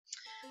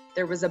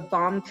there was a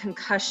bomb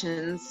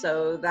concussion.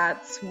 So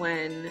that's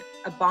when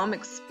a bomb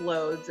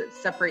explodes, it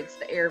separates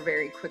the air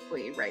very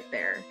quickly right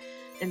there.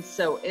 And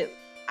so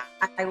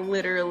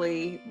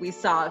we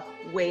saw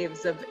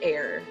waves of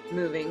air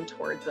moving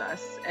towards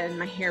us, and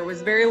my hair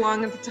was very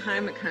long at the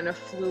time. It kind of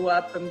flew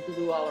up and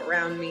blew all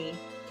around me.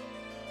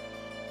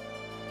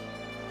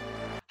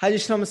 Hi,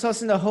 this is Shlomo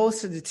Sosin, the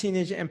host of the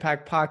Teenage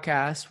Impact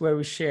Podcast, where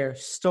we share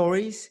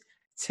stories,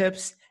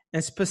 tips,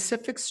 and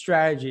specific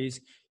strategies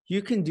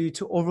you can do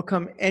to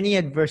overcome any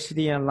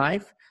adversity in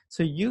life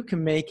so you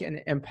can make an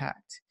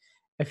impact.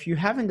 If you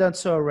haven't done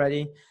so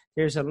already,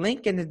 there's a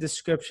link in the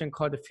description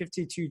called the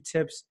 52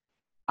 Tips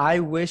I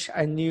Wish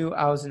I Knew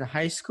I Was in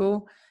High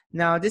School.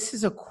 Now, this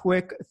is a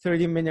quick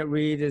 30-minute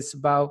read. It's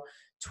about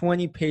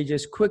 20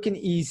 pages, quick and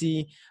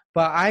easy,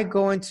 but I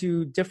go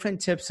into different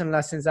tips and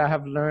lessons I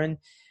have learned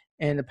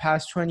in the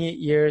past 28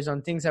 years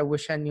on things I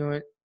wish I knew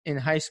in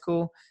high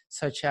school,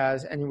 such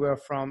as anywhere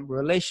from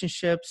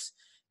relationships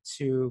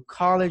to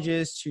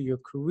colleges, to your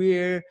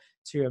career,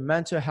 to your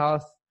mental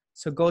health.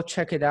 So go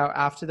check it out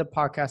after the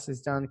podcast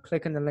is done.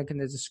 Click on the link in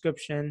the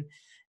description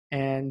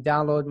and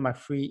download my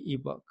free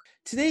ebook.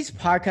 Today's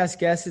podcast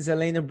guest is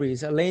Elena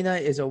Breeze. Elena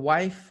is a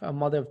wife, a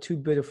mother of 2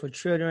 beautiful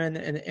children,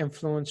 an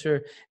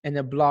influencer, and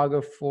a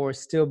blogger for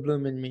Still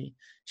Blooming Me.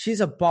 She's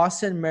a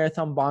Boston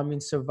Marathon bombing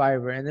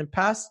survivor, and in the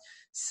past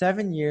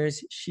 7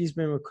 years, she's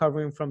been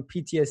recovering from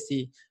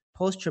PTSD,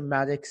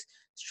 post-traumatic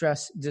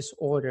stress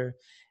disorder.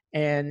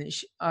 And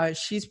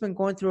she's been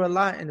going through a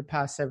lot in the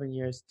past 7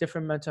 years,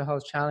 different mental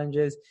health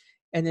challenges,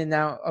 in and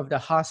out of the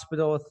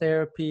hospital,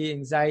 therapy,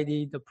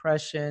 anxiety,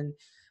 depression.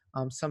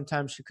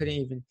 Sometimes she couldn't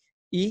even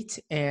eat.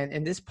 And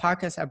in this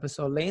podcast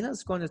episode, Lena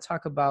is going to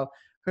talk about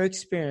her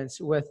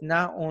experience with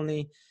not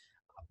only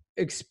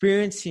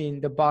experiencing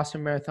the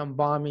Boston Marathon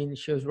bombing.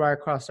 She was right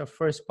across the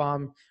first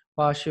bomb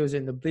while she was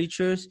in the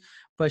bleachers,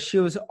 but she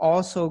was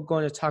also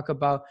going to talk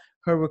about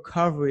her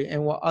recovery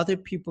and what other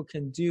people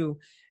can do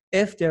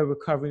if they're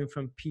recovering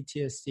from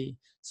PTSD.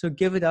 So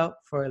give it up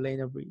for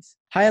Elena Breeze.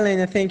 Hi,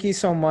 Elena. Thank you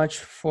so much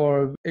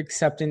for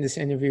accepting this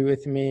interview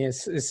with me.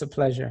 It's a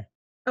pleasure.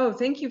 Oh,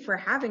 thank you for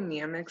having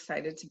me. I'm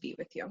excited to be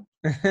with you.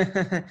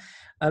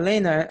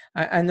 Elena,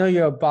 I know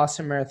you're a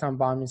Boston Marathon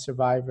bombing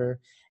survivor,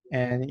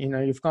 and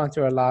you've gone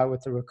through a lot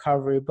with the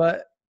recovery,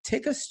 but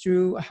take us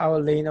through how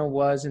Elena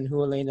was and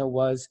who Elena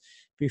was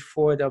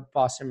before the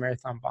Boston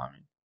Marathon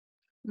bombing.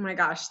 Oh my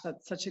gosh,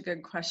 that's such a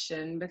good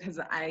question because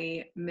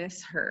I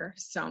miss her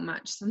so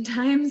much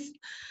sometimes.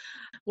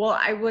 Well,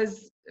 I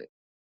was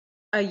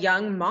a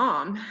young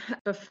mom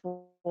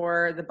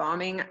before the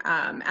bombing.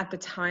 At the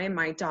time,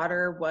 my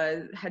daughter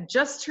had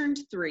just turned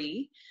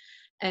 3,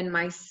 and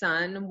my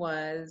son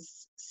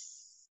was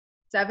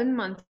 7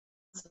 months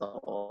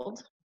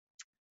old.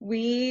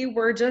 We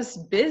were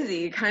just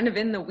busy, kind of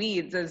in the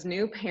weeds as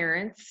new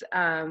parents.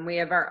 We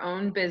have our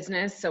own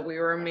business, so we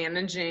were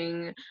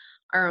managing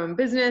our own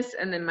business,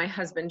 and then my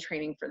husband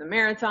training for the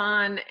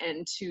marathon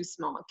and 2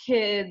 small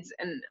kids,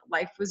 and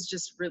life was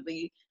just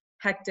really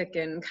hectic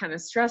and kind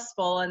of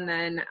stressful. And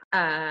then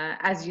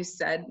as you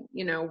said,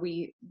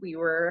 we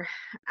were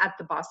at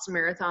the Boston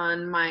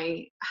Marathon.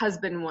 My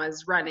husband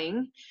was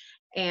running,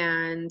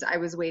 and I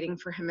was waiting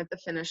for him at the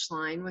finish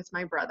line with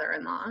my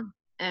brother-in-law,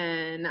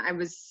 and I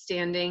was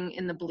standing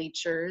in the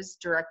bleachers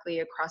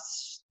directly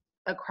across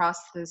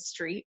the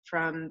street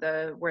from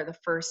where the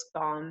first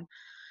bomb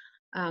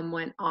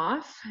went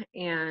off,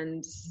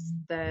 and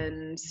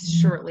then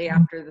shortly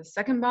after the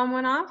second bomb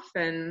went off.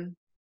 And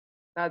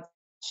that's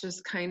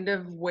just kind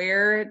of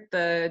where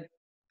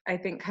I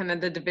think kind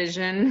of the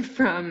division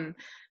from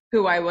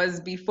who I was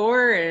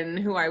before and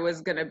who I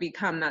was going to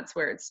become, that's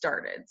where it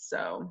started.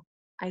 So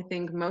I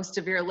think most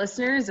of your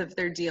listeners, if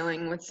they're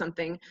dealing with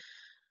something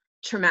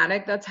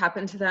traumatic that's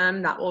happened to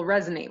them, that will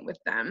resonate with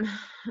them.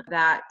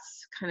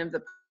 That's kind of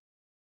the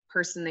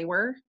person they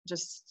were,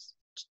 just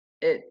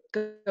it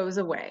goes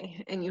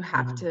away, and you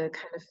have to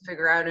kind of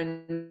figure out a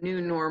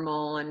new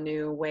normal, a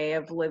new way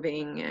of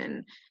living,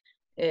 and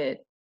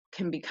it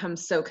can become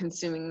so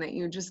consuming that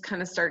you just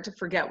kind of start to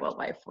forget what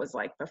life was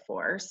like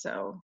before.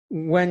 So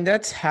when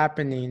that's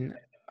happening,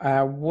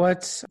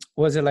 what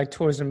was it like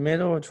towards the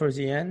middle or towards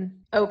the end?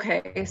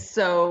 Okay,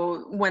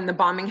 so when the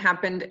bombing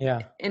happened,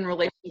 in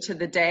relation to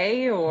the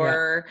day,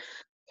 or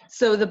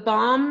so the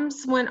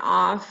bombs went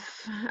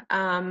off,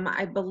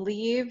 I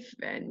believe,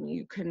 and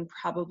you can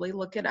probably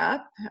look it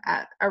up,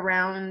 at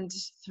around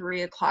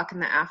 3:00 in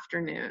the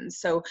afternoon.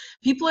 So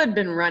people had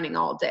been running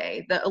all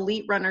day. The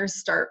elite runners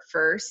start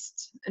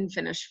first and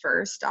finish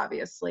first,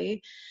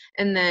 obviously.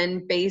 And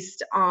then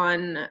based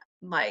on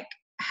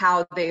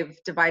how they've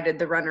divided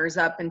the runners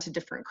up into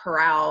different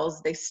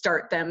corrals, they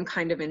start them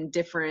kind of in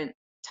different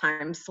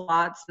time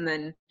slots. And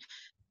then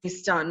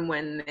based on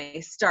when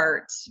they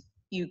start,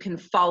 you can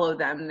follow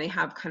them. They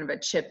have kind of a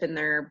chip in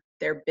their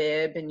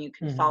bib, and you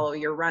can follow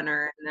your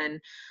runner. And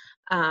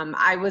then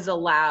I was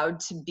allowed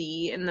to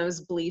be in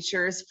those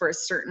bleachers for a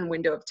certain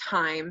window of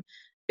time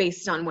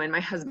based on when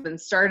my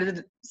husband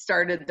started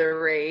the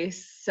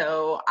race.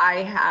 So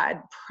I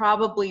had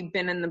probably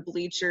been in the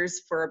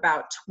bleachers for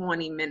about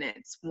 20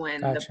 minutes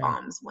when the Gotcha.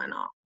 bombs went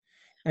off.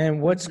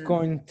 And what's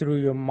going through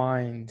your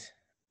mind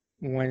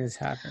when it's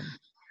happened?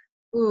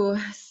 Ooh,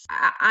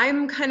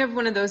 I'm kind of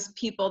one of those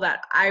people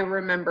that I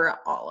remember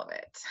all of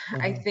it.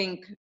 I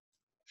think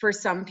for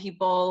some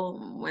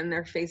people, when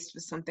they're faced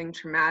with something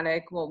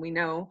traumatic, well, we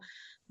know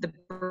the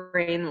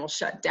brain will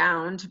shut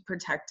down to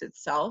protect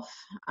itself.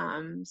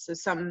 So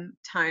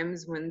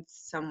sometimes when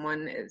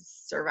someone is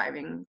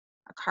surviving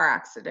a car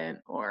accident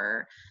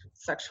or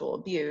sexual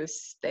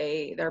abuse,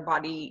 their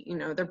body,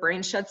 their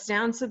brain shuts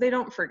down so they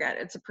don't forget.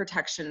 It's a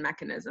protection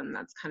mechanism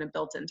that's kind of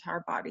built into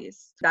our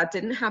bodies. That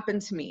didn't happen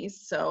to me,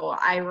 so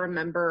I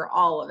remember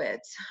all of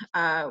it.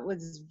 It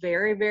was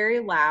very,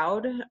 very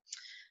loud.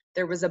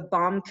 There was a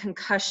bomb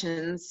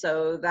concussion,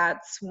 so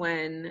that's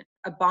when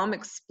a bomb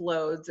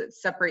explodes, it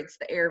separates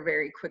the air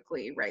very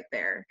quickly right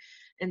there.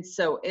 And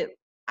so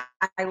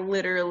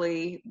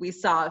we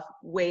saw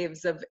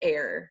waves of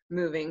air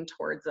moving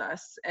towards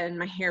us, and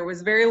my hair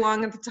was very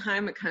long at the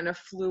time. It kind of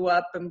flew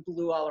up and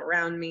blew all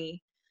around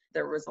me.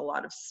 There was a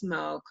lot of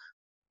smoke.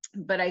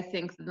 But I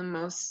think the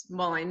most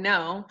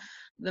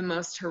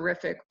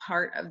horrific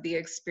part of the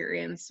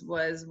experience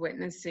was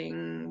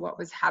witnessing what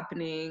was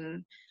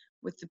happening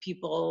with the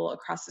people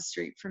across the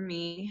street from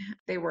me.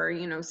 They were,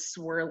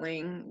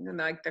 swirling,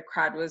 like the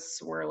crowd was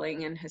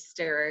swirling in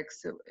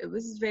hysterics. It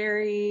was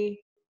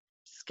very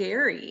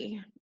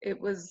scary. It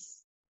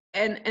was,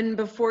 and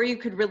before you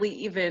could really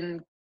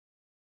even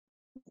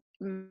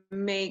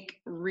make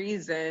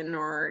reason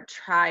or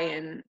try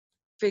and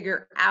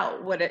figure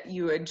out what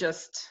you had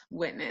just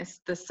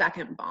witnessed, the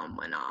second bomb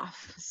went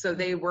off. So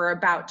they were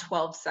about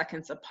 12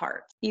 seconds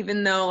apart.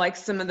 Even though like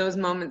some of those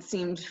moments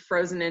seemed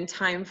frozen in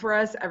time for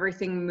us,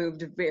 everything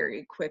moved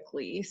very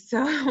quickly.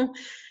 So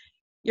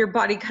your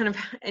body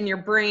and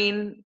your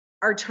brain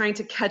are trying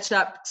to catch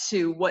up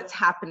to what's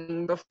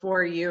happening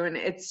before you. And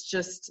it's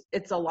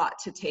a lot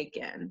to take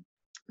in.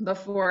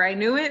 Before I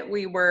knew it,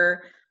 we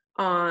were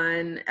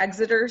on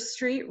Exeter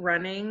Street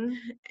running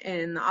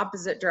in the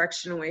opposite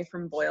direction away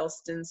from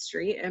Boylston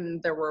Street,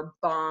 and there were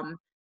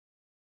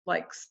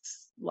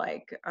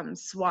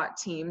SWAT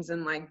teams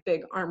and like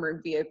big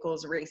armored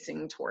vehicles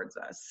racing towards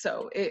us.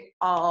 So it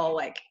all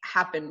like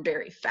happened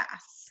very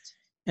fast.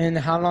 And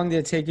how long did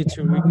it take you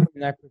to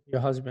reconnect with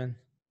your husband?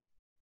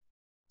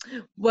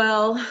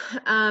 Well,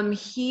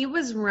 he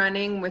was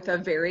running with a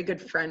very good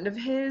friend of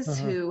his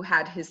who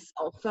had his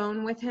cell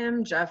phone with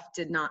him. Jeff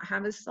did not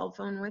have his cell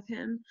phone with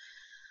him.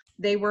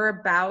 They were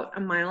about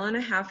 1.5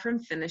 miles from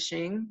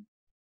finishing,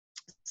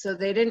 so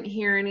they didn't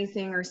hear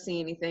anything or see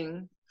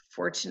anything,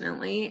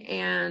 fortunately.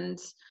 And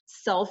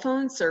cell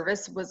phone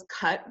service was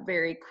cut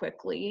very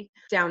quickly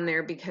down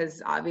there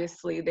because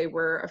obviously they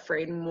were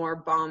afraid more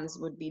bombs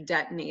would be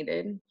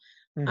detonated.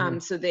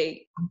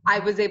 I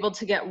was able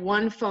to get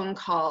one phone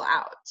call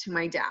out to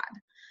my dad,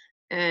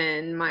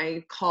 and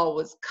my call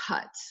was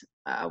cut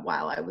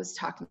while I was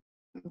talking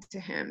to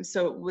him.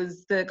 So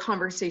the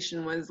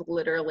conversation was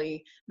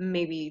literally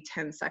maybe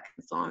 10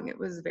 seconds long. It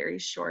was very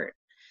short.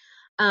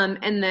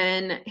 And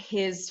then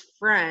his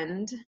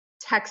friend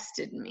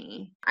texted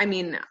me. I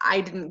mean, I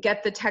didn't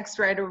get the text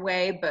right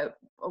away, but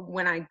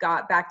when I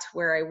got back to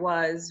where I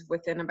was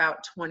within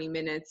about 20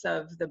 minutes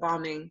of the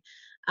bombing,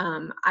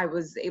 I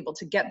was able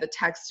to get the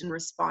text and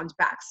respond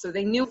back. So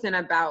they knew within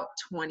about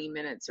 20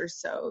 minutes or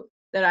so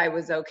that I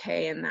was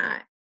okay and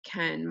that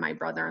Ken, my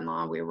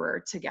brother-in-law, we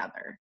were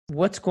together.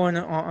 What's going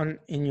on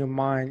in your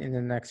mind in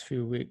the next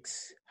few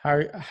weeks?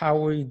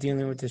 How are you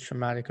dealing with this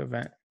traumatic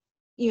event?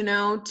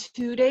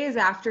 2 days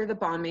after the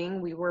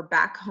bombing, we were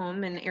back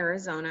home in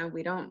Arizona.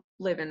 We don't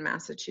live in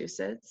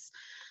Massachusetts.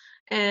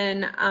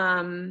 And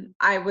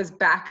I was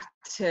back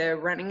to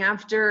running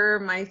after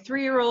my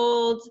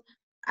 3-year-old.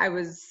 I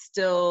was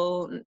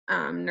still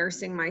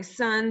nursing my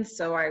son,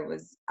 so I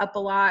was up a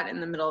lot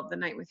in the middle of the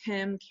night with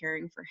him,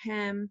 caring for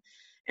him.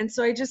 And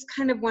so I just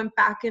kind of went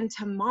back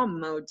into mom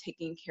mode,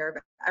 taking care of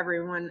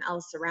everyone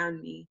else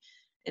around me.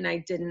 And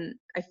I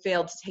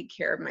failed to take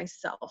care of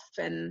myself.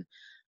 And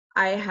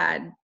I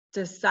had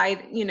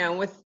decided,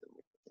 with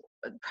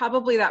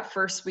probably that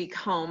first week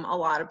home, a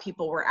lot of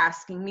people were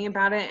asking me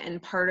about it.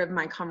 And part of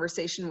my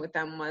conversation with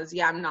them was,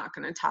 I'm not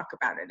going to talk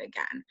about it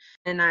again.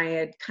 And I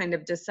had kind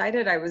of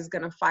decided I was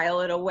going to file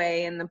it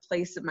away in the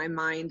place of my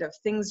mind of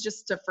things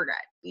just to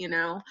forget,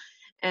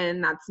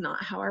 and that's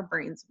not how our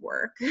brains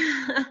work.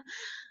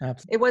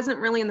 It wasn't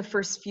really in the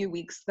first few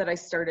weeks that I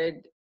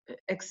started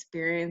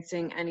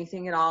experiencing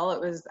anything at all. It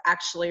was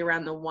actually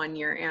around the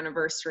 1-year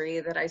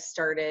anniversary that I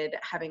started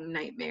having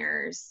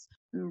nightmares,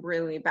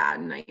 really bad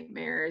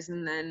nightmares.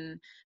 And then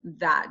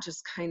that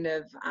just kind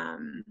of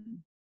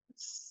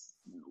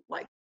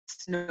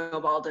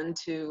snowballed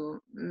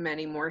into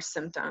many more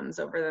symptoms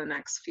over the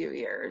next few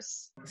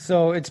years.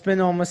 So it's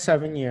been almost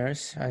 7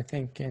 years, I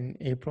think, in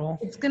April.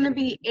 It's going to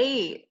be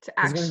 8,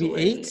 actually. It's going to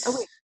be 8? Oh,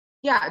 wait.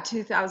 Yeah,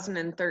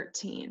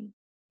 2013.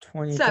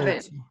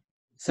 2013.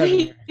 7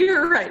 years.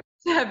 You're right.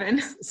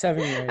 7.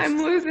 7 years. I'm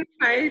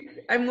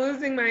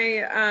losing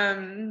my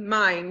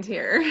mind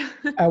here.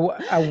 At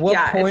what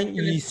Yeah, it's point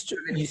gonna you be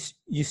 7.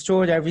 you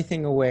stored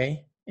everything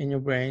away in your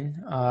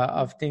brain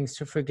of things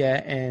to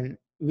forget, and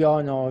we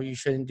all know you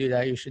shouldn't do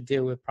that. You should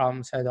deal with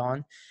problems head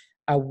on.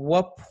 At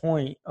what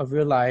point of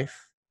your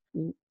life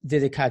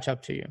did it catch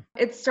up to you?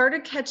 It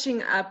started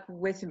catching up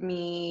with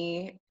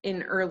me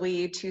in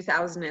early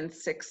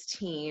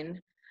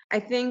 2016. I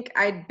think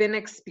I'd been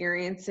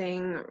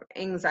experiencing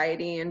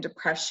anxiety and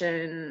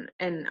depression,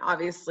 and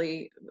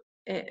obviously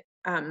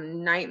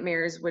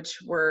nightmares,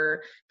 which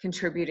were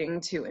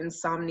contributing to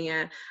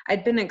insomnia.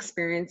 I'd been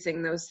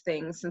experiencing those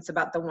things since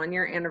about the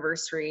 1-year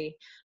anniversary,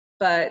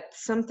 but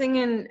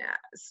something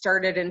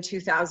started in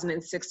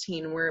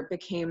 2016 where it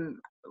became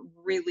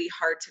really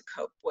hard to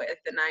cope with,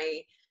 and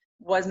I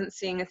wasn't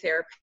seeing a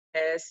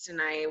therapist, and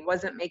I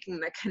wasn't making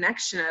the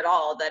connection at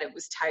all that it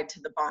was tied to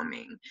the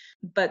bombing.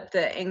 But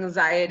the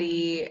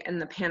anxiety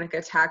and the panic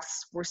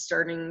attacks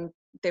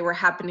they were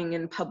happening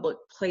in public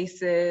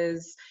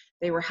places.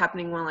 They were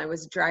happening while I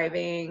was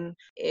driving.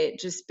 It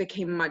just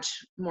became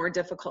much more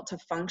difficult to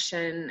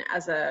function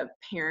as a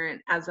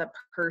parent, as a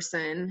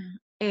person.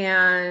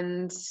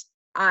 And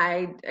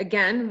I,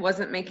 again,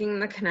 wasn't making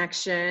the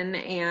connection.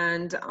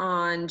 And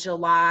on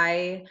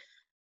July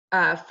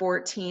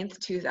 14th,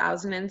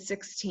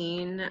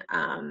 2016.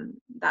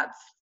 That's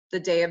the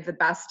day of the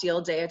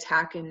Bastille Day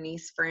attack in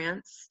Nice,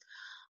 France.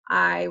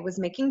 I was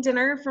making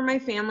dinner for my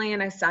family,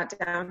 and I sat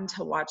down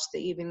to watch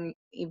the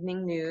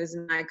evening news,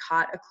 and I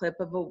caught a clip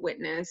of a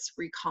witness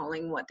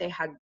recalling what they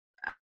had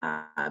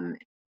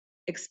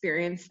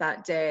experienced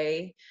that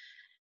day.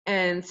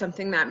 And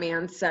something that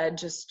man said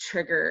just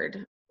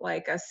triggered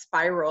like a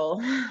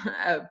spiral.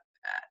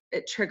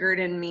 It triggered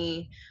in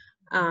me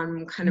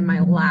kind of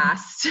my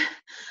last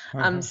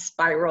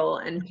spiral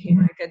and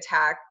panic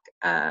attack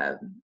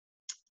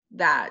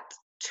that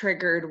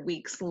triggered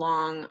weeks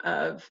long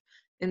of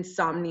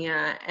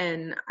insomnia,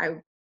 and I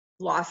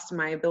lost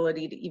my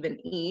ability to even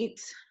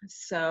eat.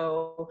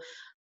 So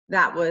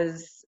that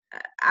was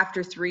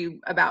after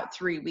about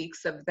 3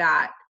 weeks of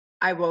that.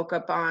 I woke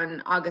up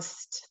on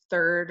August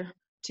 3rd,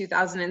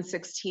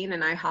 2016,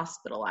 and I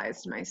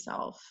hospitalized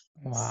myself.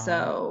 Wow.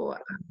 So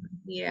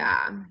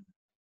yeah.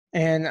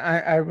 And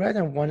I read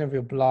in one of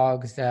your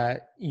blogs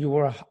that you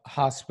were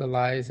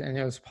hospitalized, and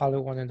it was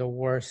probably one of the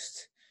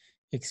worst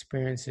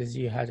experiences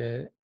you had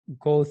to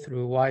go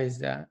through. Why is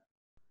that?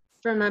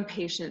 From a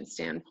patient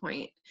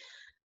standpoint,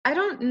 I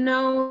don't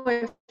know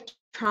if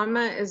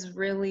trauma is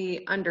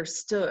really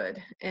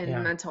understood in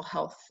mental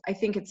health. I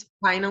think it's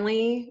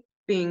finally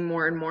being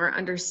more and more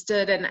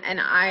understood. And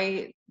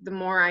the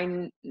more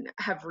I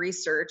have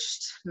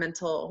researched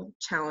mental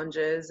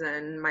challenges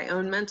and my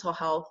own mental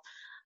health,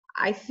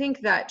 I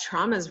think that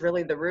trauma is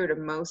really the root of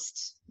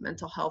most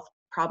mental health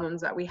problems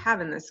that we have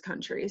in this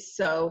country.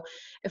 So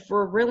if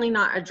we're really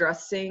not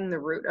addressing the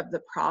root of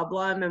the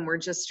problem, and we're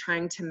just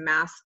trying to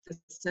mask the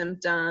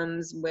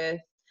symptoms with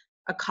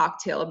a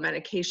cocktail of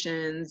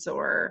medications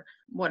or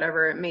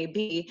whatever it may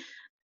be,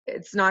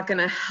 it's not going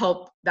to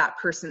help that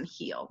person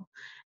heal.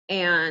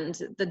 And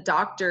the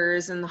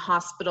doctors in the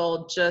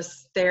hospital,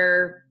 just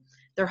their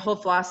whole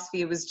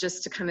philosophy was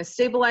just to kind of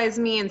stabilize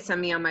me and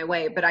send me on my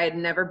way. But I had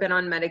never been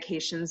on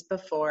medications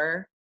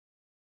before.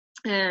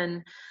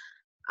 And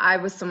I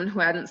was someone who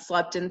hadn't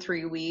slept in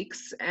 3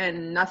 weeks,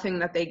 and nothing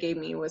that they gave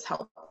me was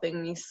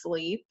helping me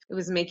sleep. It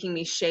was making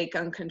me shake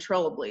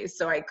uncontrollably.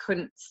 So I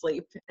couldn't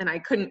sleep, and I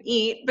couldn't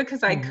eat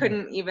because I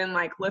couldn't even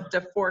like lift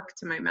a fork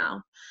to my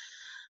mouth.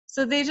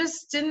 So they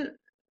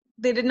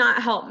did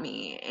not help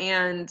me.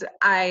 And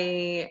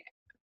I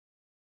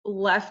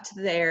left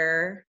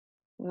there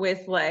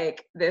with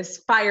like this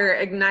fire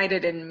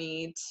ignited in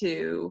me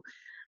to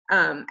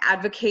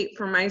advocate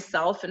for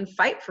myself and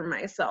fight for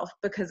myself,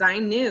 because I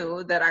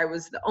knew that I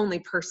was the only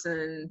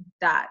person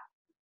that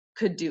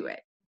could do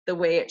it the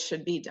way it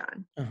should be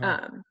done.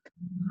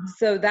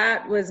 So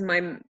that was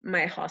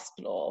my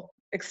hospital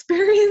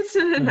experience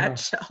in a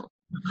nutshell.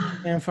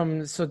 And from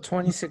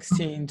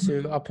 2016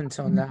 to up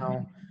until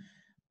now,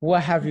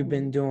 what have you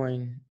been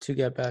doing to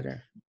get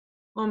better?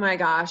 Oh my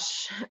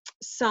gosh,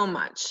 so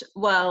much.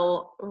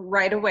 Well,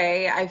 right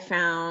away I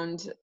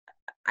found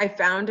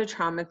a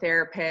trauma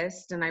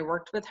therapist, and I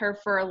worked with her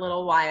for a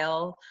little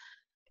while.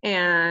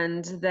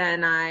 And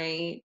then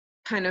I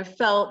kind of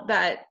felt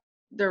that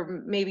there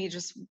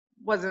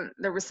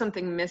was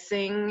something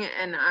missing.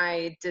 And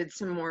I did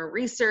some more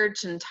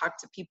research and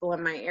talked to people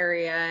in my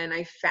area, and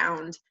I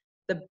found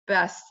the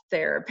best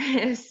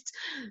therapist.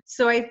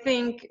 So I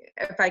think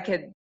if I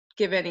could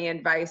give any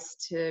advice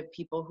to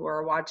people who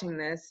are watching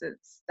this,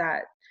 it's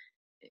that,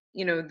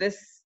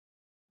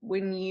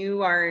 when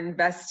you are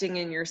investing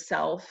in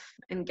yourself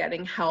and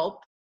getting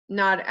help,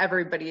 not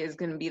everybody is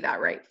going to be that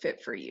right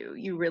fit for you.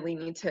 You really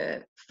need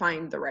to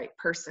find the right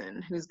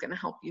person who's going to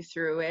help you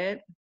through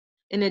it.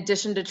 In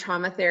addition to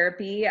trauma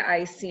therapy,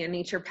 I see a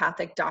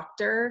naturopathic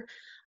doctor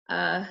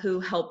who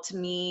helped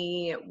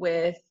me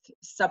with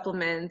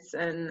supplements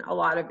and a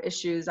lot of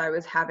issues I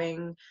was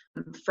having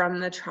from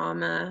the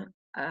trauma.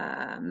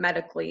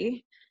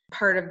 medically.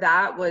 Part of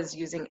that was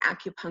using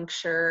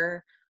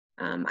acupuncture.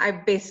 I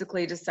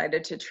basically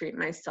decided to treat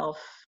myself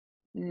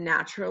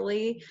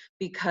naturally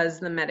because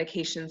the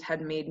medications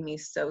had made me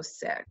so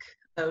sick.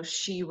 So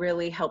she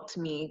really helped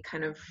me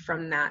kind of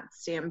from that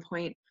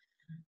standpoint.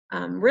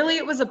 Really,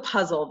 it was a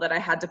puzzle that I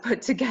had to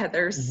put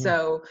together. Mm-hmm.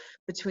 So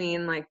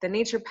between like the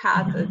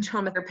naturopath, the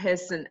trauma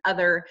therapists, and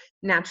other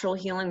natural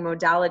healing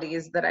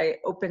modalities that I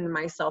opened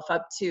myself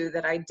up to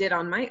that I did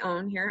on my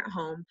own here at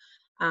home,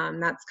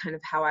 that's kind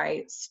of how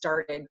I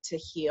started to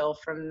heal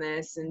from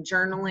this. And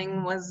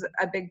journaling was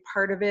a big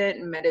part of it.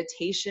 And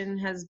meditation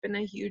has been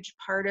a huge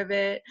part of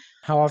it.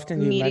 How often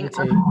do you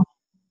meditate?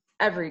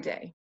 Every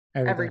day.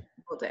 Every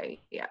single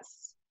day,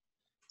 yes.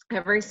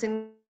 Every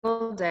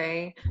single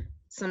day.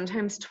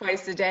 Sometimes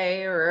twice a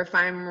day, or if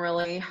I'm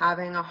really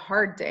having a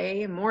hard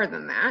day, more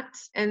than that.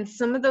 And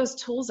some of those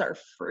tools are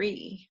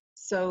free,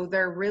 so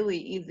they're really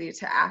easy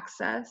to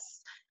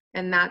access.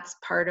 And that's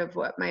part of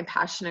what my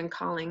passion and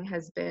calling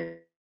has been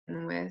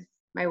with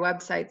my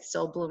website,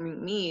 Still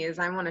Blooming Me, is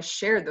I want to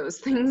share those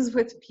things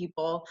with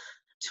people,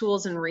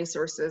 tools and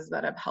resources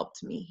that have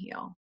helped me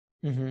heal.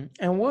 Mm-hmm.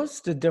 And what's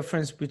the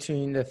difference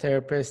between the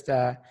therapist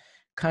that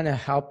kind of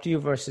helped you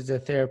versus the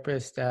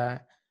therapist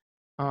that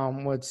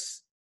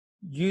was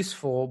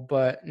useful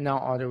but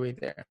not all the way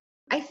there?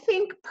 I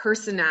think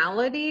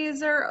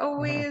personalities are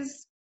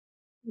always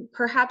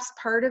perhaps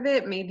part of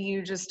it. Maybe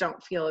you just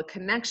don't feel a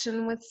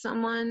connection with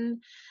someone.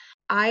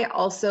 I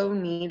also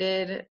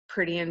needed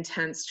pretty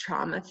intense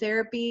trauma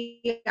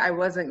therapy. I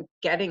wasn't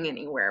getting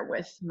anywhere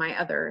with my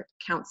other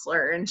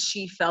counselor, and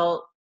she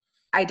felt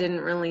I didn't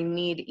really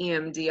need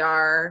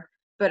EMDR,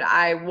 but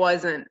I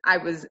was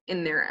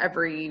in there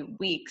every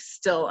week,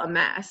 still a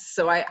mess.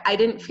 So I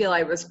didn't feel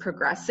I was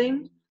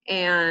progressing.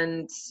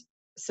 And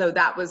so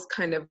that was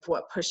kind of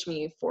what pushed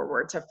me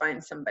forward to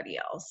find somebody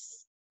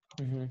else.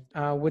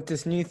 Mm-hmm. With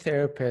this new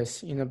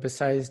therapist,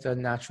 besides the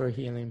natural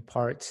healing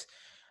parts,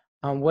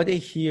 what did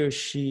he or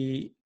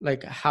she,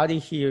 how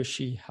did he or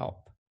she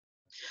help?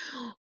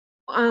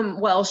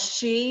 Well,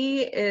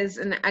 she is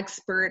an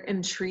expert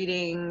in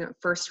treating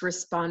first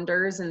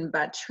responders and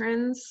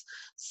veterans.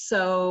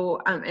 So,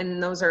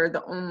 and those are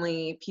the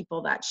only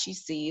people that she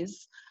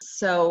sees.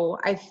 So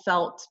I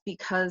felt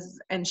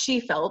she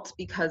felt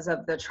because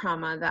of the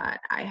trauma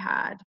that I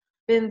had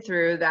been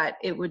through, that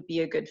it would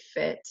be a good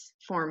fit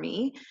for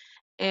me.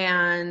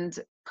 And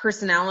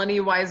personality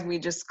wise, we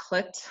just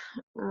clicked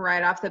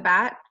right off the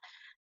bat.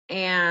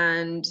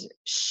 And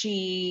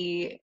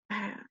she's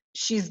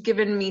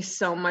given me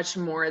so much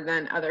more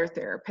than other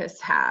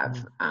therapists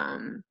have,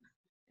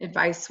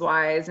 advice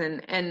wise,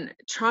 and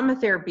trauma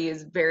therapy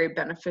is very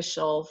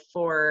beneficial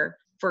for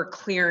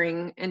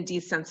clearing and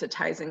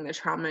desensitizing the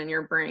trauma in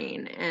your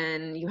brain.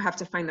 And you have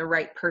to find the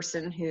right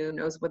person who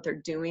knows what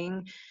they're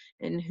doing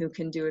and who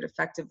can do it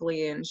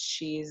effectively. And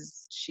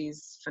she's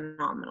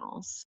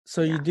phenomenal.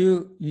 So yeah.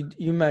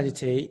 You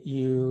meditate,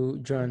 you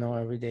journal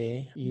every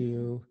day,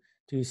 you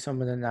do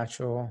some of the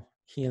natural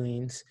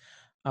healings.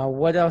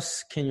 What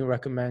else can you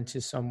recommend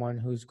to someone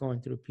who's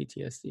going through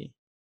PTSD?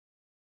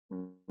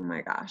 Oh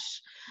my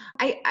gosh.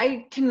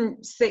 I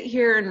can sit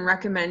here and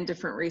recommend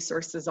different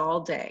resources all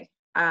day,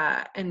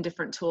 and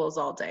different tools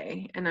all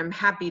day, and I'm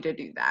happy to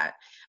do that.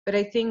 But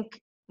I think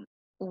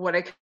what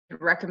I could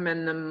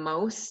recommend the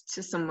most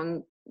to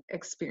someone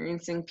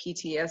experiencing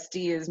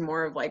PTSD is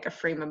more of like a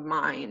frame of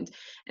mind,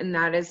 and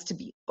that is to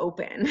be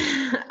open,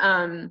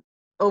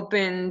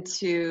 open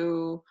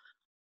to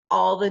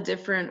all the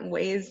different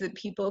ways that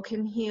people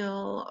can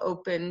heal,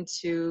 open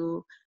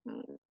to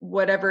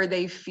whatever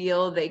they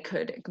feel they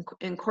could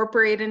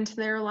incorporate into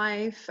their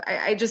life.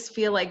 I just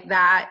feel like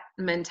that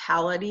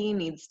mentality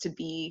needs to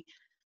be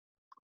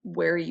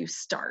where you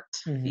start,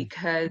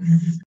 because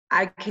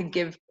I could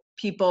give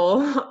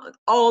people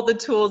all the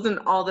tools and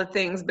all the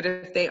things, but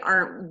if they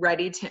aren't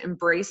ready to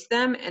embrace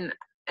them, and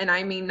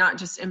I mean not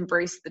just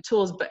embrace the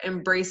tools, but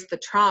embrace the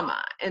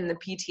trauma and the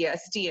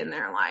PTSD in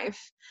their life,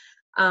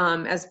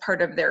 as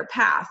part of their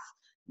path,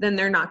 then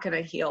they're not going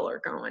to heal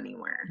or go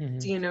anywhere.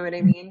 Do you know what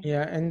I mean?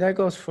 Yeah, and that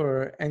goes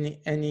for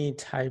any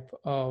type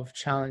of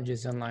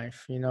challenges in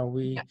life.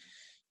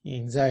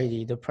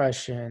 Anxiety,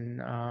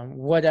 depression,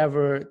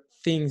 whatever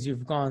things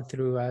you've gone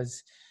through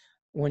as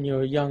when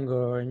you're younger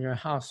or in your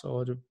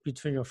household or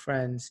between your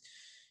friends.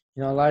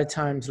 A lot of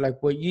times,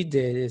 like what you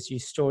did is you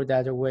stored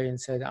that away and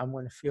said, I'm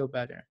going to feel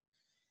better.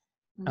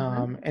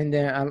 And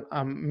then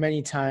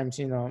many times,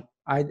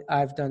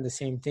 I've done the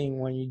same thing.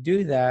 When you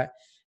do that,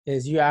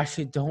 is you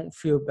actually don't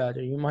feel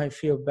better. You might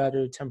feel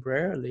better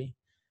temporarily,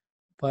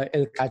 but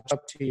it'll catch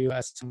up to you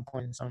at some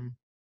point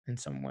in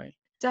some way.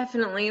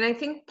 Definitely. And I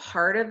think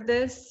part of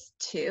this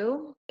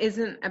too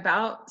isn't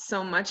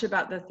so much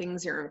about the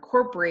things you're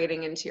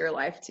incorporating into your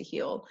life to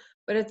heal,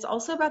 but it's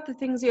also about the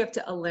things you have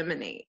to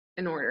eliminate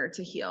in order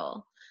to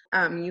heal.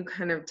 You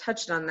kind of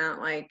touched on that,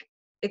 like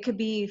it could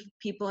be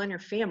people in your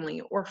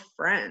family or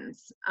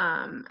friends.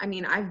 I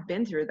mean, I've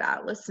been through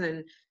that.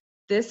 Listen,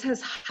 this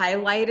has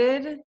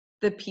highlighted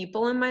the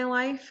people in my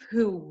life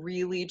who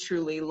really,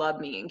 truly love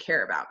me and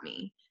care about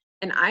me.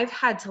 And I've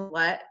had to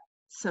let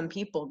some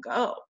people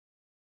go.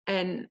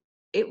 And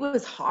it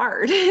was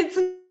hard. It's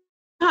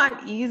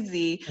not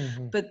easy,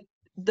 Mm-hmm. but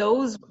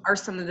those are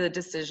some of the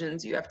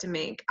decisions you have to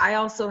make. I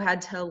also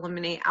had to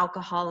eliminate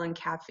alcohol and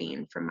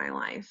caffeine from my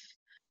life.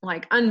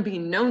 Like,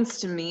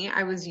 unbeknownst to me,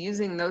 I was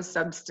using those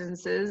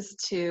substances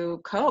to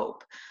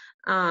cope.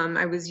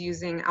 I was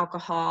using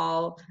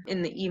alcohol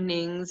in the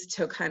evenings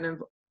to kind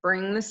of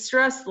bring the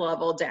stress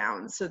level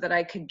down so that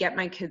I could get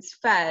my kids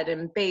fed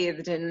and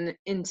bathed and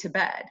into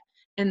bed.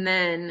 And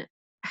then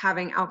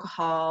having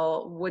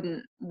alcohol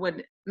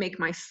would make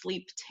my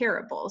sleep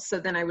terrible. So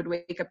then I would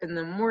wake up in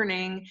the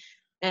morning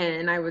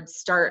and I would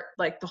start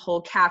like the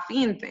whole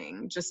caffeine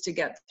thing just to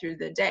get through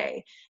the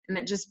day. And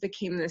it just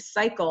became this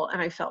cycle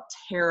and I felt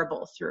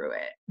terrible through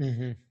it.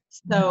 Mm-hmm.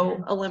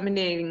 So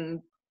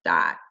eliminating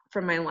that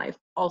from my life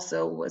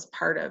also was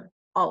part of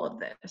all of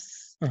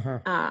this.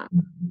 Uh-huh.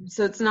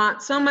 So it's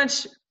not so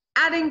much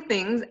adding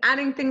things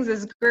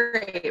is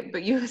great,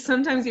 but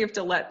sometimes you have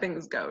to let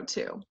things go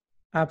too.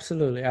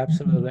 Absolutely.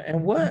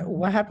 And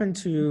what happened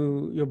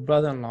to your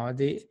brother-in-law?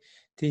 Did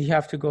he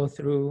have to go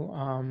through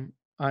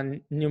a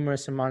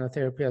numerous amount of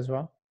therapy as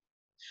well?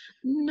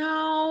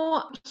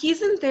 No,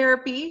 he's in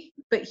therapy,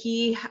 but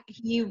he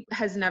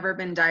has never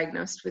been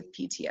diagnosed with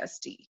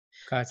PTSD.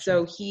 Gotcha.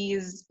 So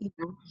he's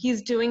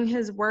doing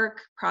his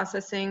work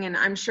processing, and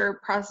I'm sure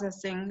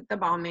processing the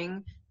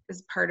bombing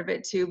is part of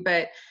it too.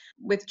 But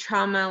with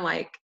trauma,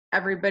 like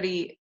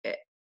everybody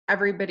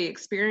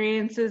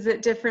experiences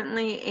it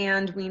differently,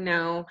 and we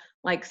know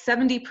like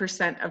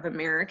 70% of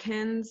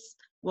Americans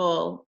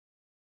will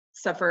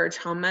suffer a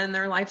trauma in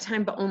their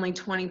lifetime, but only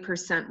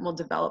 20% will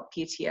develop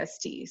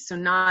PTSD. So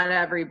not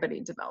everybody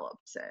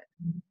develops it.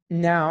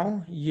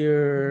 Now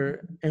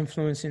you're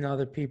influencing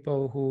other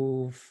people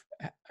who've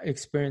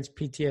experienced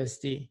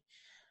PTSD,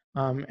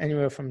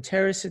 anywhere from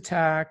terrorist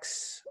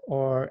attacks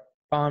or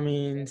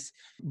bombings.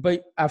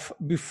 But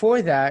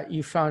before that,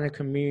 you found a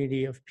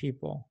community of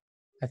people,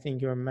 I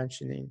think you were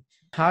mentioning.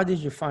 How did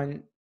you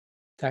find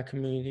that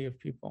community of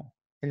people,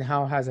 and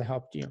how has it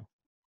helped you?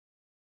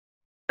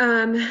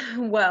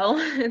 Well,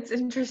 it's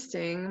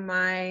interesting.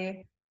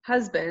 My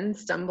husband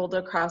stumbled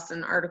across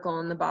an article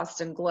in the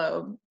Boston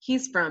Globe.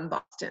 He's from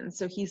Boston,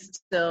 so he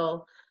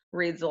still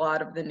reads a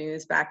lot of the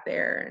news back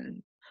there.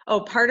 And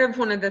part of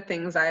one of the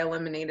things I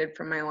eliminated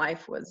from my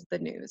life was the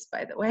news,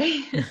 by the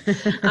way.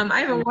 I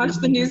haven't watched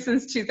the news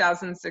since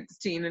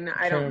 2016, and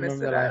I don't miss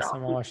it the at last all.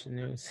 time I watched the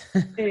news.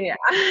 Yeah.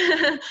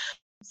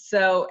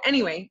 So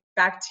anyway,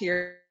 back to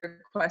your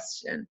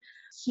question.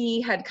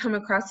 He had come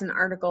across an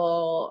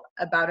article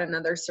about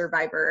another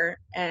survivor,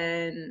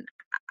 and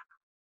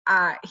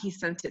he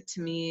sent it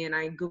to me, and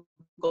I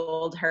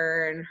Googled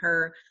her, and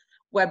her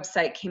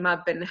website came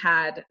up and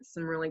had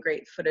some really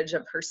great footage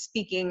of her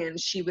speaking, and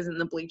she was in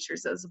the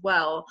bleachers as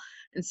well.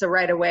 And so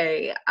right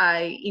away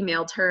I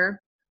emailed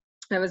her.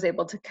 I was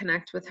able to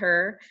connect with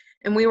her,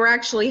 and we were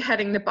actually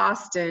heading to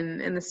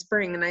Boston in the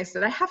spring, and I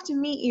said, I have to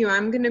meet you.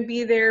 I'm going to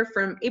be there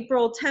from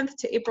April 10th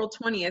to April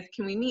 20th.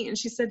 Can we meet? And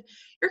she said,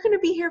 you're going to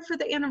be here for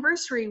the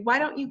anniversary. Why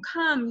don't you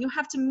come? You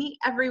have to meet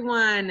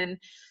everyone. And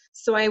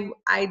so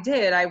I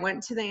did. I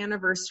went to the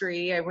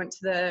anniversary.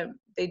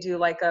 They do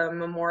like a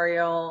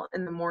memorial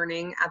in the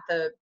morning at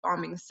the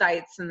bombing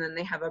sites, and then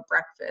they have a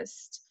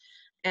breakfast.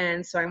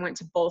 And so I went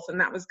to both, and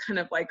that was kind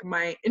of like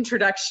my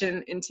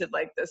introduction into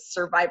like the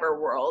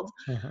survivor world.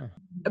 Uh-huh.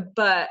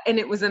 And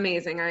it was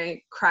amazing.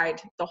 I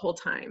cried the whole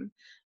time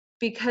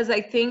because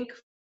I think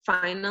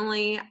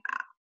finally,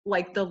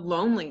 like the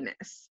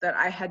loneliness that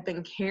I had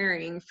been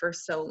carrying for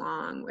so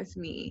long with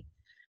me,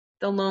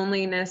 the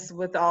loneliness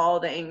with all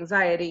the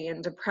anxiety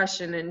and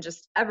depression and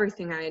just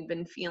everything I had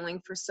been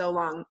feeling for so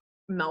long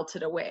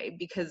melted away,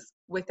 because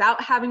without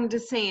having to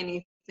say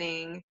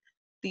anything,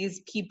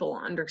 these people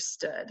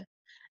understood.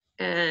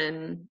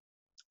 And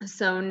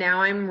so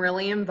now I'm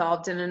really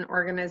involved in an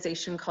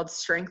organization called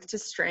Strength to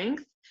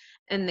Strength,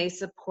 and they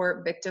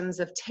support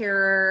victims of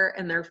terror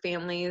and their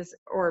families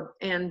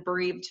and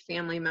bereaved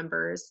family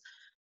members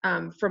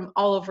from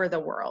all over the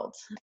world.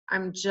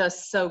 I'm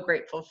just so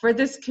grateful for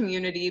this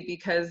community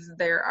because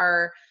there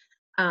are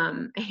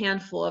a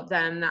handful of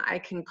them that I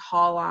can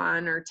call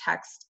on or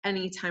text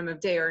any time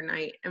of day or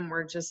night, and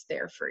we're just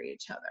there for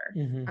each other.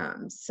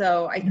 Mm-hmm.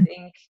 So I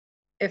think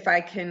if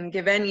I can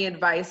give any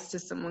advice to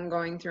someone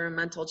going through a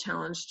mental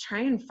challenge,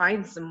 try and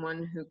find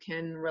someone who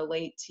can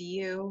relate to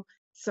you,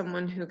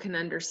 someone who can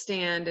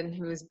understand and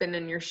who's been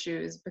in your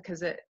shoes,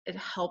 because it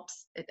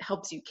helps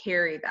you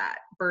carry that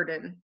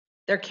burden.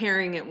 They're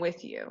carrying it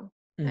with you.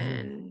 Mm-hmm.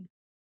 And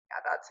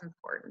yeah, that's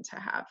important to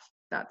have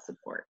that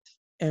support.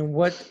 And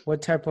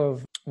what type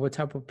of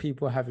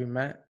people have you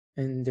met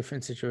in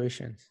different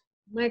situations?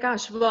 My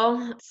gosh,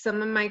 well,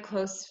 some of my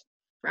close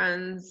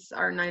friends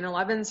are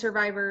 9/11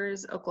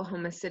 survivors,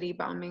 Oklahoma City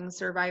bombing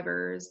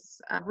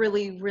survivors. A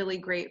really, really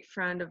great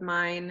friend of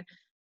mine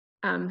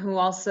who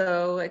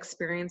also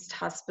experienced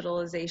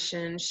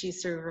hospitalization. She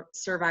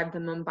survived the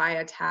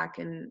Mumbai attack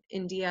in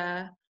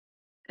India.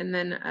 And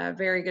then a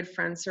very good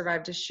friend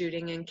survived a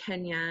shooting in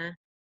Kenya.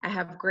 I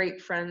have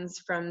great friends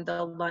from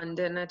the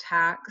London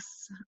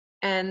attacks.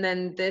 And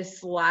then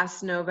this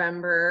last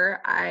November,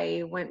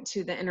 I went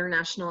to the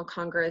International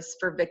Congress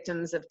for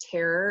Victims of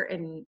Terror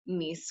in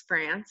Nice,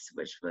 France,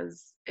 which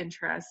was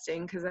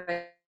interesting because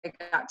I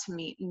got to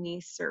meet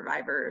Nice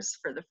survivors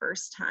for the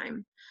first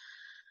time.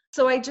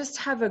 So I just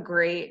have a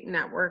great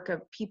network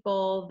of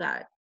people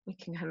that we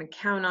can kind of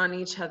count on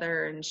each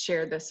other and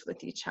share this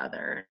with each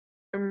other.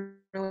 I'm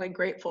really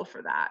grateful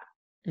for that.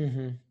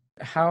 Mm-hmm.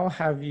 How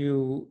have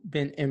you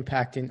been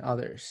impacting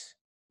others?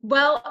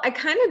 Well, I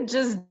kind of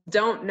just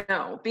don't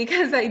know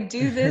because I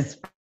do this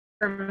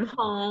from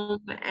home,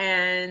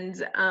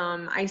 and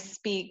I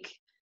speak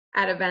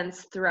at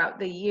events throughout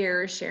the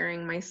year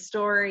sharing my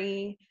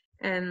story.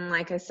 And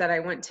like I said, I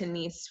went to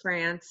Nice,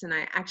 France, and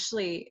I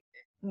actually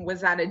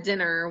was at a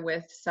dinner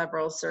with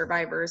several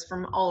survivors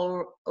from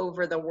all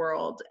over the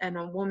world. And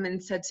a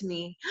woman said to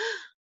me,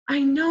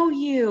 I know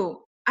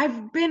you.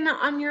 I've been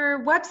on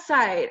your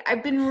website.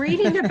 I've been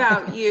reading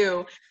about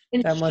you.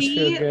 And That must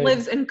feel she good.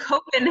 lives in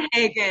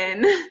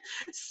Copenhagen.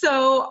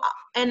 So,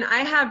 and I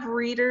have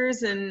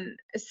readers in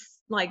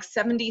like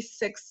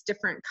 76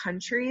 different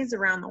countries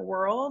around the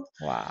world.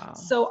 Wow.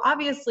 So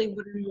obviously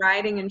what I'm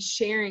writing and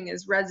sharing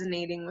is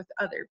resonating with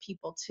other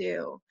people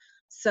too.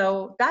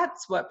 So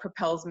that's what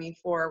propels me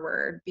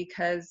forward,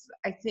 because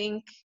I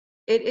think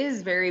it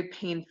is very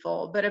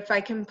painful, but if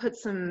I can put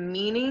some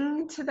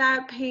meaning to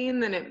that pain,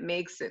 then it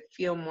makes it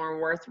feel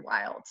more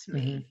worthwhile to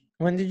me. Mm-hmm.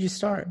 When did you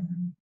start?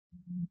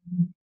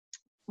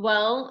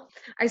 Well,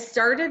 I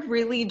started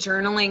really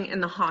journaling in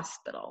the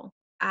hospital.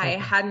 I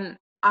Okay. hadn't,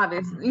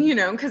 obviously,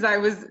 because I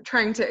was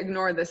trying to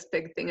ignore this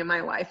big thing in my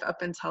life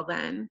up until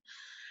then.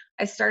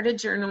 I started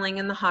journaling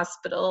in the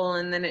hospital,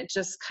 and then it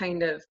just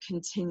kind of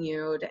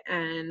continued.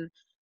 And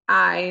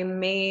I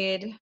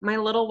made my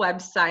little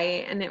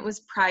website, and it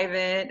was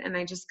private, and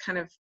I just kind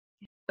of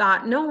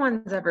thought, no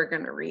one's ever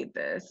going to read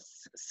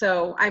this.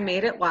 So I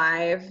made it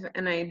live,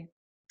 and I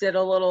did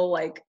a little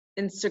like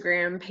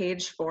Instagram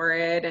page for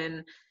it,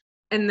 and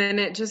then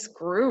it just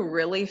grew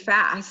really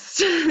fast.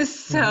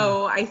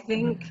 So I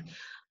think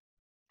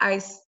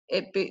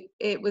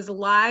it was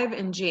live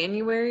in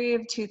January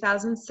of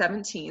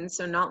 2017,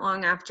 so not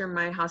long after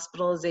my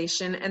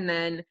hospitalization. And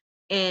then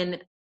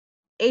in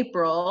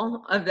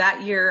April of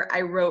that year,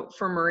 I wrote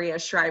for Maria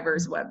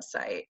Shriver's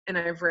website, and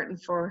I've written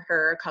for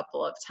her a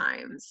couple of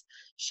times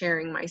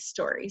sharing my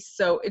story.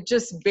 So it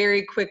just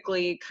very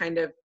quickly kind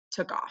of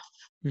took off.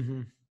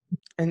 Mm-hmm.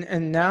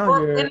 And now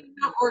Or you're in an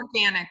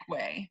organic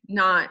way,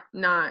 not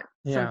yeah.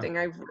 something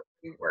I've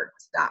really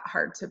worked that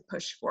hard to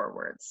push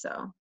forward.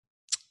 So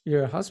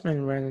Your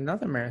husband ran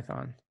another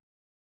marathon,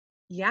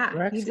 yeah, he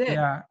correct? did.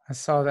 Yeah, I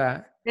saw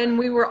that. And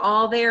we were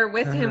all there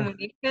with Uh-huh. him when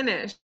he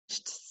finished.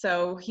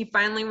 So he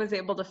finally was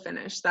able to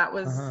finish. That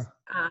Uh-huh.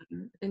 was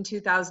in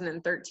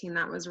 2013.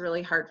 That was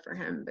really hard for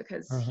him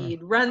because Uh-huh.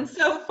 he'd run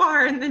so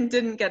far and then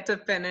didn't get to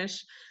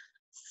finish.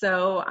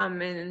 So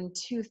in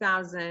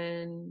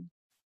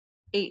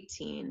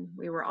 2018,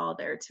 we were all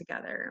there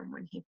together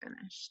when he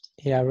finished.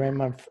 Yeah, I ran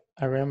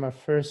my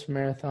first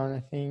marathon, I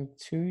think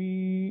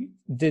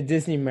the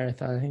Disney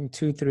marathon, I think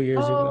 3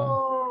 years ago.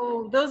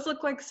 Oh, those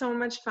look like so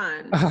much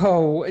fun.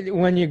 Oh,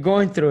 when you're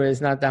going through it,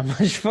 it's not that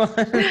much fun.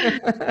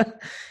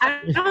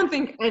 I don't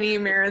think any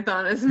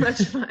marathon is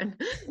much fun,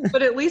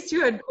 but at least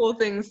you had cool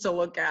things to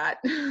look at.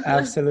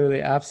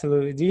 Absolutely,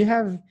 absolutely. Do you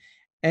have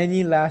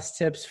any last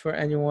tips for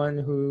anyone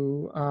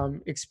who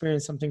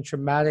experienced something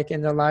traumatic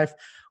in their life,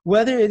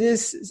 whether it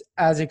is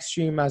as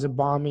extreme as a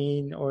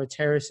bombing or a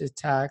terrorist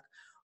attack,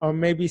 or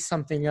maybe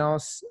something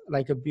else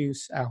like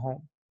abuse at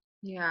home?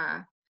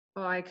 Yeah.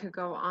 Well, I could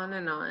go on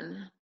and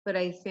on, but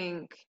I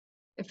think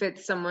if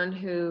it's someone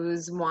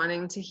who's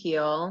wanting to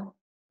heal,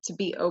 to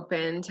be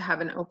open, to have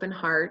an open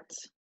heart,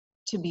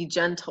 to be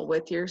gentle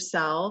with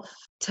yourself,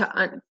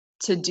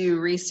 to do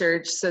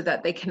research so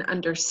that they can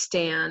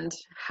understand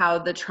how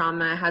the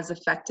trauma has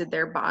affected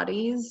their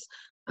bodies.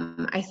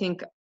 I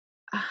think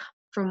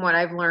from what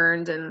I've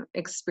learned and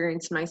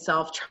experienced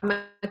myself,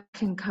 trauma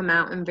can come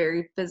out in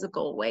very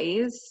physical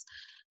ways.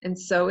 And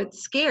so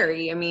it's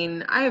scary. I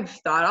mean, I've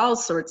thought all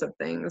sorts of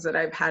things, that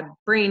I've had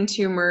brain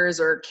tumors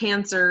or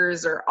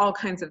cancers or all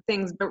kinds of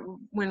things, but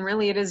when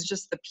really it is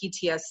just the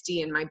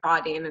PTSD in my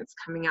body, and it's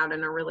coming out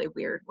in a really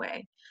weird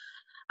way.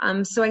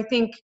 So I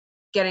think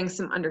getting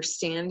some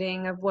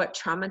understanding of what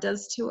trauma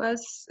does to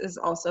us is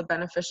also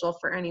beneficial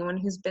for anyone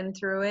who's been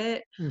through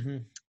it. Mm-hmm.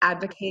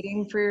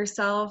 Advocating for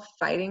yourself,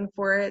 fighting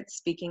for it,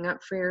 speaking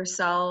up for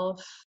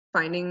yourself,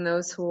 finding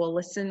those who will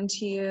listen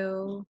to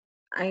you.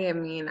 I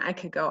mean, I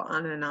could go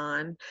on and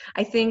on.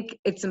 I think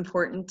it's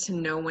important to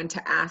know when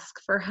to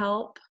ask for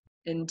help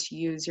and to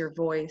use your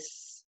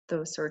voice,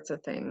 those sorts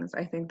of things.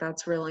 I think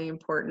that's really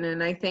important.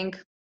 And I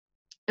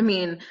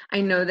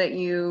know that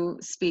you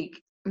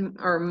speak,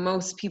 or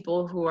most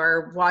people who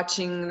are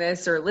watching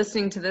this or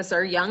listening to this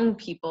are young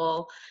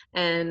people,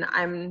 and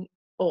I'm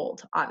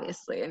old,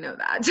 obviously, I know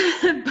that.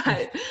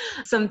 But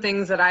some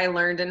things that I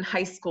learned in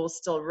high school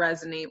still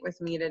resonate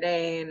with me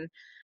today. And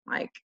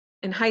like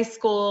in high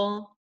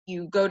school,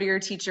 you go to your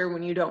teacher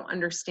when you don't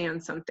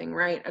understand something,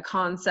 right? A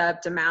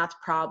concept, a math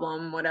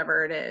problem,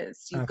 whatever it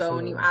is. You go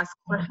and you ask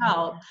for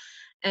help.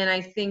 And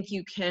I think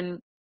you can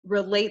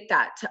relate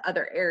that to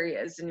other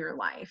areas in your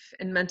life.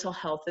 And mental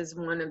health is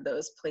one of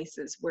those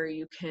places where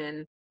you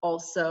can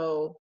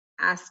also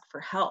ask for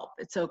help.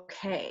 It's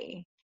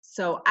okay.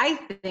 So I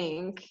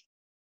think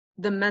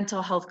the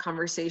mental health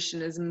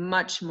conversation is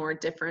much more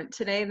different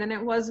today than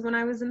it was when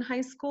I was in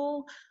high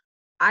school.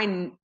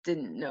 I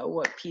didn't know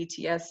what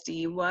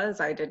PTSD was.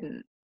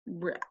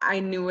 I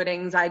knew what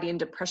anxiety and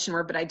depression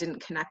were, but I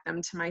didn't connect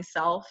them to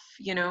myself,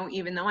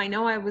 even though I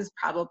know I was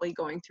probably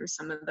going through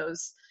some of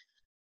those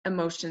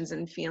emotions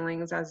and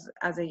feelings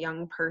as a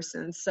young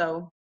person.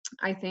 So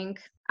I think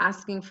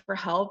asking for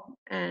help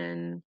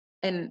and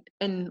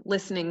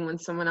listening when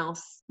someone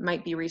else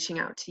might be reaching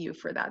out to you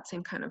for that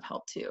same kind of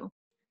help too.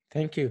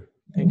 Thank you.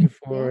 Thank you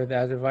for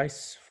that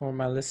advice for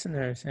my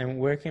listeners. And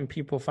where can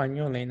people find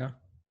you, Elena?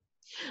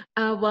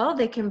 Well,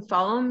 they can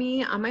follow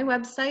me on my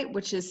website,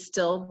 which is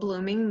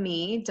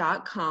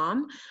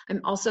stillbloomingme.com.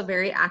 I'm also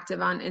very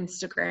active on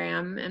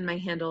Instagram, and my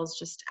handle is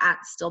just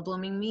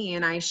 @stillbloomingme,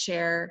 and I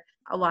share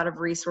a lot of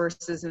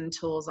resources and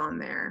tools on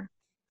there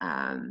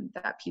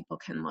that people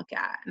can look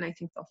at, and I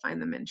think they'll find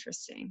them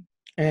interesting.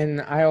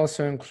 And I'm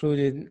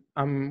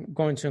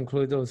going to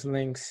include those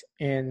links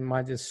in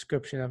my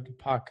description of the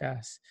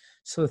podcast.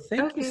 So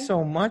thank you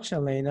so much,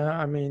 Elena.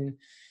 I mean,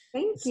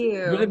 thank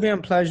you. It's really been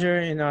a pleasure.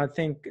 I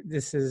think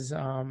this is,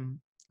 I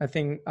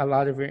think a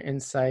lot of your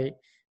insight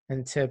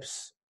and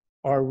tips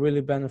are really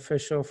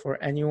beneficial for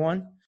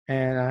anyone.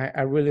 And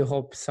I really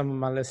hope some of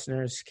my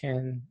listeners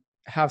can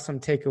have some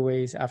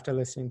takeaways after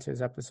listening to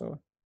this episode.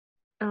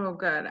 Oh,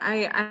 good.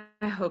 I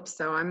hope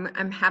so.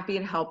 I'm happy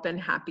to help and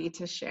happy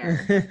to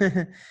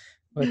share.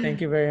 Well, thank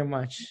you very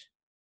much.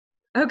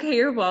 Okay,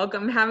 you're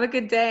welcome. Have a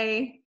good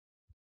day.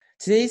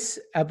 Today's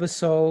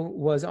episode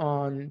was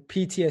on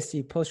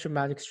PTSD,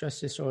 post-traumatic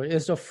stress disorder.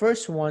 It's the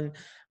first one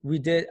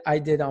I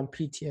did on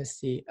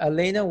PTSD.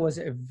 Elena was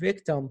a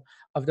victim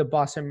of the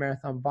Boston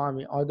Marathon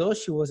bombing. Although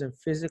she wasn't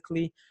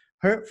physically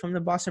hurt from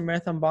the Boston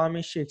Marathon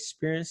bombing, she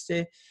experienced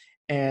it,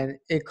 and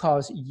it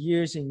caused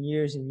years and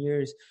years and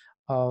years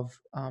of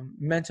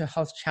mental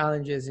health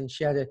challenges, and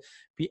she had to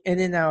be in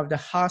and out of the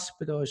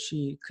hospital.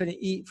 She couldn't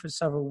eat for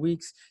several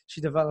weeks.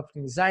 She developed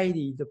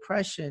anxiety,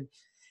 depression.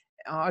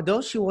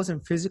 Although she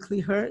wasn't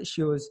physically hurt,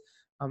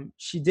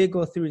 she did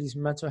go through these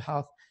mental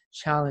health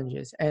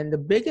challenges. And the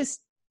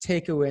biggest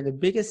takeaway and the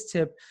biggest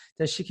tip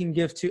that she can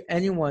give to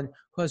anyone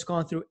who has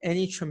gone through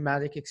any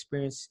traumatic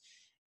experience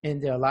in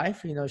their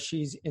life,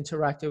 she's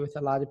interacted with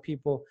a lot of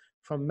people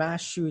from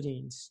mass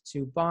shootings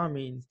to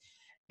bombings.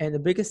 And the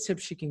biggest tip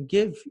she can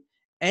give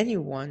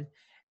anyone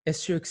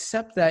is to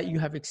accept that you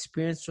have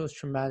experienced those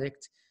traumatic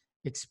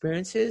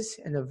experiences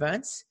and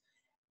events,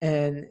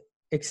 and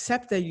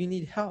accept that you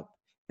need help.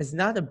 It's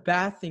not a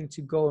bad thing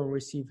to go and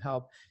receive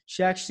help.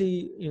 She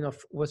actually,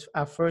 was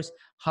at first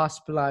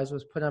hospitalized,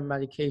 was put on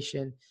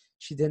medication.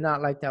 She did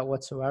not like that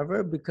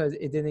whatsoever because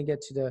it didn't get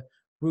to the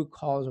root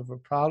cause of her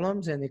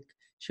problems, and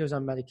she was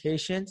on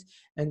medications.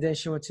 And then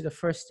she went to the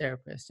first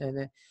therapist,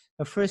 and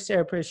the first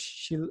therapist,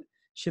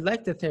 she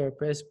liked the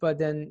therapist, but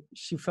then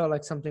she felt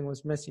like something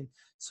was missing.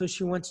 So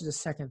she went to the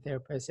second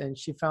therapist, and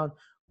she found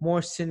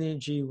more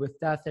synergy with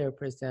that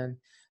therapist than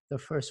the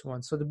first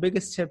one. So the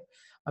biggest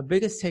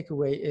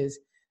takeaway is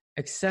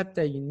accept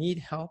that you need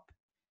help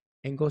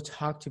and go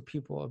talk to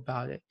people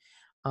about it,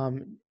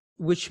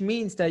 which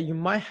means that you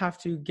might have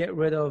to get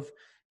rid of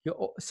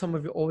some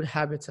of your old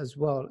habits as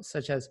well,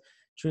 such as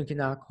drinking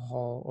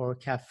alcohol or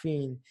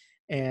caffeine,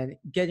 and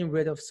getting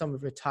rid of some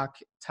of your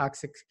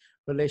toxic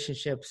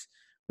relationships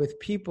with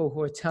people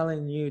who are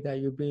telling you that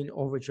you're being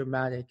over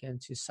dramatic and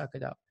to suck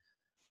it up.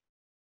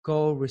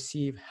 Go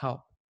receive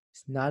help.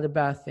 It's not a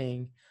bad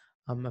thing.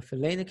 If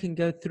Elena can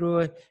go through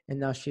it,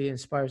 and now she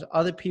inspires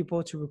other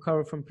people to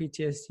recover from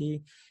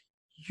PTSD,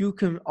 you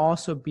can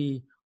also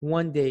be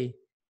one day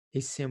a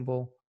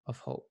symbol of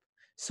hope.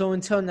 So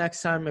until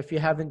next time, if you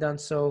haven't done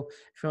so,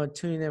 if you want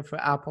to tune in for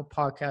Apple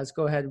Podcasts,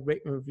 go ahead and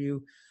rate and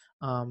review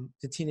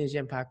the Teenage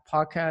Impact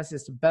Podcast.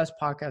 It's the best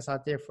podcast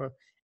out there for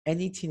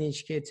any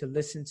teenage kid to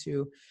listen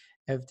to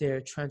if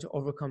they're trying to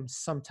overcome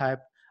some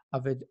type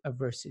of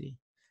adversity.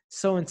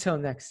 So until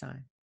next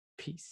time, peace.